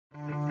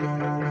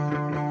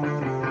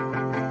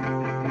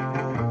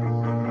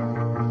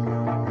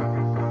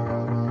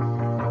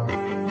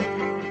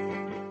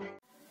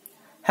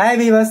Hi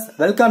viewers,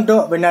 welcome to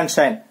Win and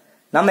Shine.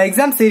 நம்ம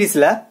exam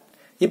சீரிஸ்ல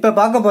இப்ப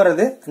பார்க்க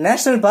போறது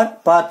நேஷனல் பார்ட்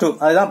 2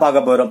 அதுதான் பார்க்க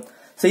போறோம்.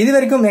 சோ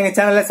இதுவரைக்கும் எங்க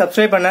சேனலை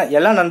சப்ஸ்கிரைப் பண்ண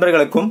எல்லா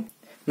நண்பர்களுக்கும்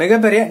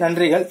மிகப்பெரிய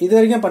நன்றிகள்.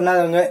 இதுவரைக்கும்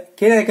பண்ணாதவங்க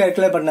கீழே இருக்க ரெட்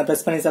கலர் பட்டனை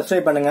பிரஸ் பண்ணி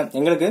சப்ஸ்கிரைப் பண்ணுங்க.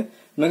 எங்களுக்கு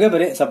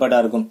மிகப்பெரிய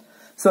சப்போர்ட்டா இருக்கும்.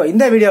 சோ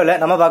இந்த வீடியோல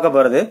நம்ம பார்க்க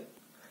போறது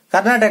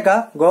கர்நாடகா,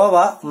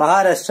 கோவா,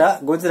 மகாராஷ்டிரா,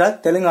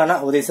 குஜராத், தெலுங்கானா,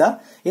 ஒடிசா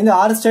இந்த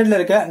 6 ஸ்டேட்ல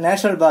இருக்க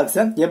நேஷனல் பார்க்ஸ்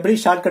எப்படி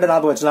ஷார்ட்கட்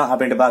ஞாபகம் வச்சலாம்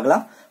அப்படினு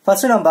பார்க்கலாம்.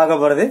 ஃபர்ஸ்ட் நம்ம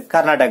பார்க்க போறது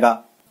கர்நாடகா.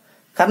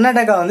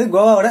 கர்நாடகா வந்து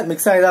கோவாவோட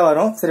மிக்ஸ் ஆகி தான்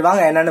வரும். சரி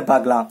வாங்க என்னன்னு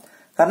பார்க்கலாம்.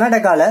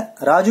 கர்நாடகால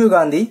ராஜீவ்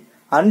காந்தி,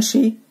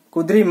 அன்ஷி,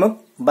 குத்ரிமுக்,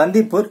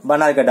 பந்திப்பூர்,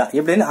 பனார்கட்டா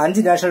இப்படின்னு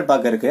 5 நேஷனல்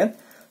பார்க் இருக்கு.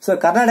 சோ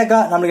கர்நாடகா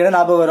நமக்கு என்ன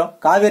ஞாபகம் வரும்?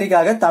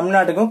 காவேரிக்காக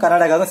தமிழ்நாட்டுக்கும்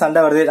கர்நாடகாவுக்கும்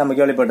சண்டை வருது நம்ம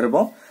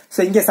கேள்விப்பட்டிருப்போம். சோ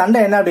இங்க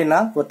சண்டை என்ன அப்படின்னா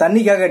ஒரு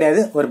தண்ணிக்காக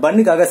கிடையாது, ஒரு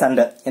பண்ணுக்காக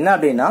சண்டை. என்ன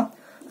அப்படின்னா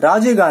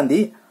ராஜீவ் காந்தி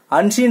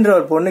அன்ஷின்ற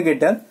ஒரு பொண்ணு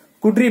கிட்ட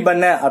குட்ரி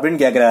பண்ண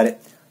அப்படின்னு கேக்குறாரு.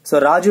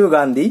 சோ ராஜீவ்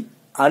காந்தி,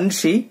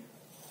 அன்ஷி,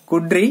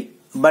 குட்ரி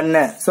பண்ண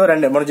சோ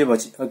 2 முடிஞ்சு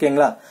போச்சு.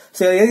 ஓகேங்களா?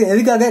 சோ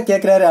எதுக்காக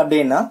கேக்குறாரு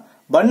அப்படின்னா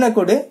பண்ண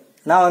கூடு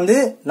நான் வந்து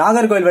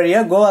நாகர்கோவில்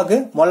வழியா கோவாக்கு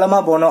மொல்லமா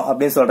போனோம்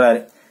அப்படின்னு சொல்றாரு.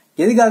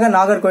 எதுக்காக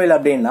நாகர்கோவில்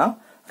அப்படின்னா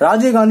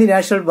ராஜீவ்காந்தி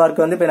நேஷனல்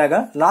பார்க் வந்து பின்னாக்க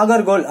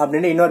நாகர்கோவில்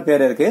அப்படின்னு இன்னொரு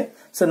பேர் இருக்கு.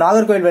 சோ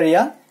நாகர்கோவில்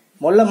வழியா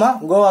மொல்லமா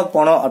கோவாக்கு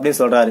போனோம்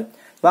அப்படின்னு சொல்றாரு.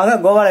 வாங்க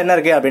கோவால என்ன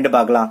இருக்கு அப்படின்ட்டு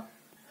பாக்கலாம்.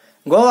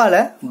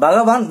 கோவால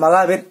பகவான்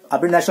மகாவீர்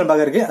அப்படின்னு நேஷனல்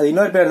பார்க் இருக்கு. அது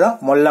இன்னொரு பேர் தான்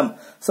மொல்லம்.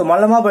 சோ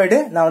மொல்லமா போயிட்டு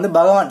நான் வந்து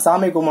பகவான்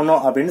சாமி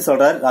கும்பிடணும் அப்படின்னு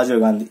சொல்றாரு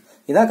ராஜீவ் காந்தி.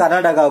 இதான்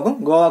கர்நாடகாவுக்கும்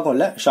கோவாக்கும்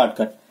உள்ள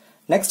ஷார்ட்கட்.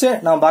 நெக்ஸ்ட்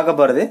நம்ம பார்க்க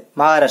போறது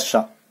மகாராஷ்டிரா.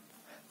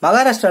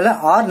 மகாராஷ்டிரால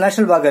 6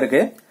 நேஷனல் பார்க்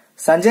இருக்கு.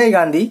 சஞ்சய்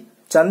காந்தி,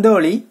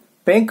 சந்தோலி,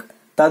 பெங்க்,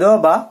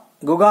 ததோபா,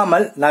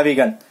 குகாமல்,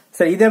 நவிகன்.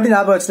 சரி இது எப்படி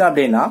ஞாபகம் வச்சோம்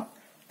அப்படின்னா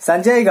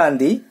சஞ்சய்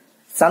காந்தி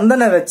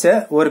சந்தன வச்ச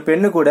ஒரு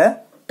பெண்ணு கூட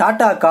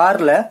டாடா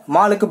கார்ல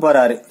மாலுக்கு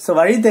போறாரு. சோ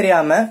வழி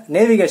தெரியாம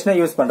நேவிகேஷனை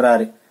யூஸ்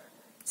பண்றாரு.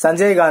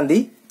 சஞ்சய் காந்தி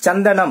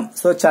சந்தனம்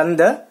சோ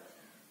சந்த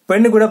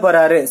பெண்ணு கூட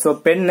போறாரு. சோ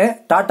பெண்ணு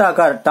டாடா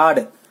கார்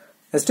டாடு.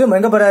 நெக்ஸ்ட்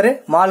எங்க போறாரு?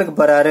 மாலுக்கு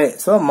போறாரு.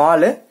 சோ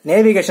மாலு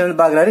நேவிகேஷன்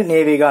பாக்குறாரு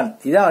நேவிகான்.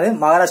 இதான் வந்து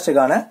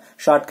மகாராஷ்டிராக்கான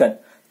ஷார்ட்கட்.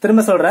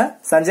 திரும்ப சொல்றேன்,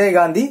 சஞ்சய்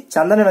காந்தி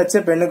சந்தனம்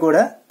வச்ச பெண்ணு கூட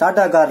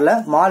டாடா கார்ல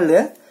மாலு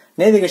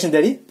நேவிகேஷன்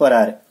தேடி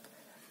போறாரு.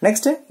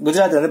 நெக்ஸ்ட்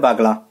குஜராத் வந்து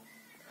பார்க்கலாம்.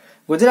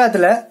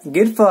 குஜராத்ல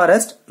கிர்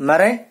ஃபாரஸ்ட்,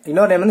 மெரைன்,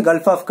 இன்னொரு நேம் வந்து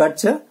gulf of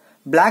Kutch,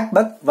 black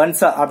buck,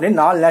 வன்சா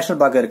அப்படின்னு 4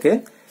 நேஷனல் பார்க் இருக்கு.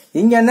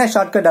 இங்க என்ன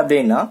ஷார்ட்கட்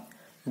அப்படின்னா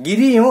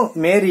கிரியும்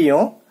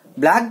மேரியும்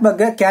பிளாக்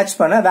பக்கை கேட்ச்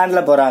பண்ண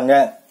வேன்ல போறாங்க.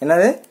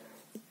 என்னது?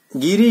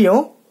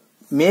 கிரியும்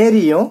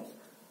மேரியும்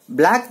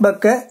பிளாக்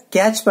பக்கை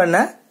கேட்ச் பண்ண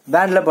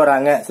வேன்ல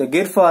போறாங்க.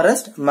 Gir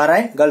forest,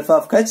 marine, gulf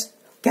of Kutch,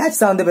 catch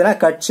தான் வந்து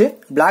கட்ச்,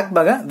 பிளாக்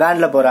பக்கை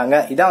வேன்ல போறாங்க.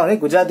 இதான் வந்து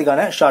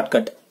குஜராத்துக்கான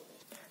ஷார்ட்கட்.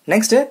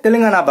 நெக்ஸ்ட்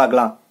தெலுங்கானா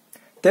பார்க்கலாம்.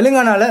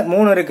 தெலுங்கானால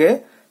 3 இருக்கு.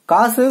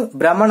 காசு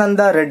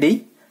பிரம்மநந்தா ரெட்டி,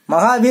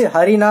 மகாவீர்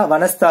ஹரினா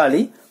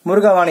வனஸ்தாலி,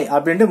 முருகவாணி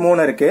அப்படின்ட்டு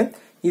 3 இருக்கு.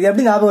 இது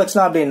எப்படி ஞாபகம்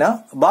வச்சலாம் அப்படின்னா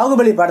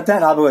பாகுபலி படத்தை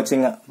ஞாபகம்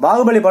வச்சுங்க.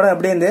 பாகுபலி படம்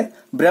எப்படி இருந்து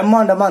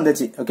பிரம்மாண்டமா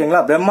இருந்துச்சு.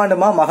 ஓகேங்களா?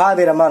 பிரம்மாண்டமா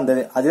மகாவீரமா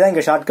இருந்தது. அதுதான்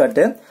இங்க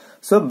ஷார்ட்கட்.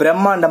 சோ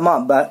பிரம்மாண்டமா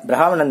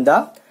பிரம்மநந்தா,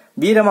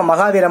 வீரமா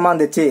மகாவீரமா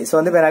இருந்துச்சு. சோ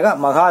வந்து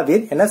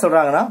மகாவீர் என்ன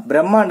சொல்றாங்கன்னா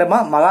பிரம்மாண்டமா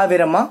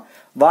மகாவீரமா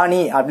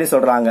வாணி அப்படின்னு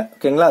சொல்றாங்க.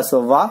 ஓகேங்களா? சோ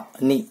வா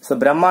நீ. சோ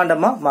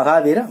பிரம்மாண்டமா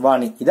மகாவீர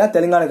வாணி. இதான்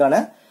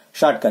தெலுங்கானுக்கான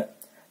ஷார்ட்கட்.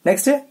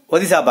 நெக்ஸ்ட்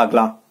ஒடிசா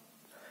பார்க்கலாம்.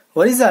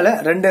 ஒடிசால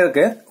 2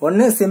 இருக்கு.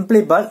 ஒன்னு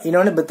சிம்பிளி பால்,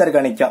 இன்னொன்னு பித்தர்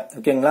கணிக்கா.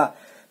 ஓகேங்களா?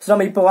 சோ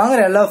நம்ம இப்ப வாங்குற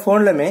எல்லா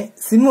போன்லயுமே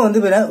சிம் வந்து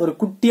ஒரு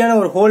குட்டியான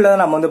ஒரு ஹோல்ல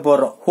தான் நம்ம வந்து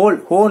போடுறோம்.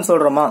 ஹோல்னு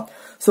சொல்றோமா?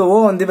 சோ ஓ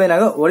வந்து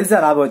ஒடிசா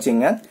ஞாபகம்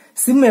வச்சுங்க.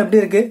 சிம் எப்படி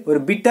இருக்கு? ஒரு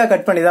பிட்டா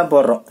கட் பண்ணி தான்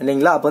போடுறோம்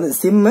இல்லீங்களா? அப்ப வந்து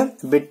சிம்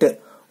பிட்டு,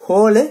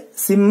 ஹோலு,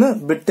 சிம்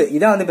பிட்டு.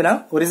 இதான் வந்து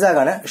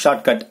ஒடிசாக்கான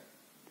ஷார்ட்கட்.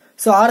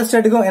 சோ 6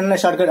 ஸ்டேட்டுக்கும் என்ன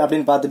ஷார்ட்கட்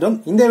அப்படின்னு பார்த்துட்டோம்.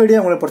 இந்த வீடியோ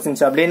உங்களுக்கு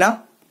பிடிச்சிருந்துச்சு அப்படின்னா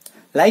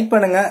லைக்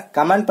பண்ணுங்க,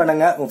 கமெண்ட்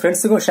பண்ணுங்க, உங்க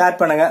ஃப்ரெண்ட்ஸுக்கும்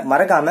ஷேர் பண்ணுங்க,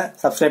 மறக்காம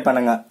சப்ஸ்கிரைப்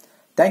பண்ணுங்க.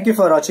 தேங்க்யூ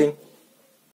ஃபார் வாட்சிங்.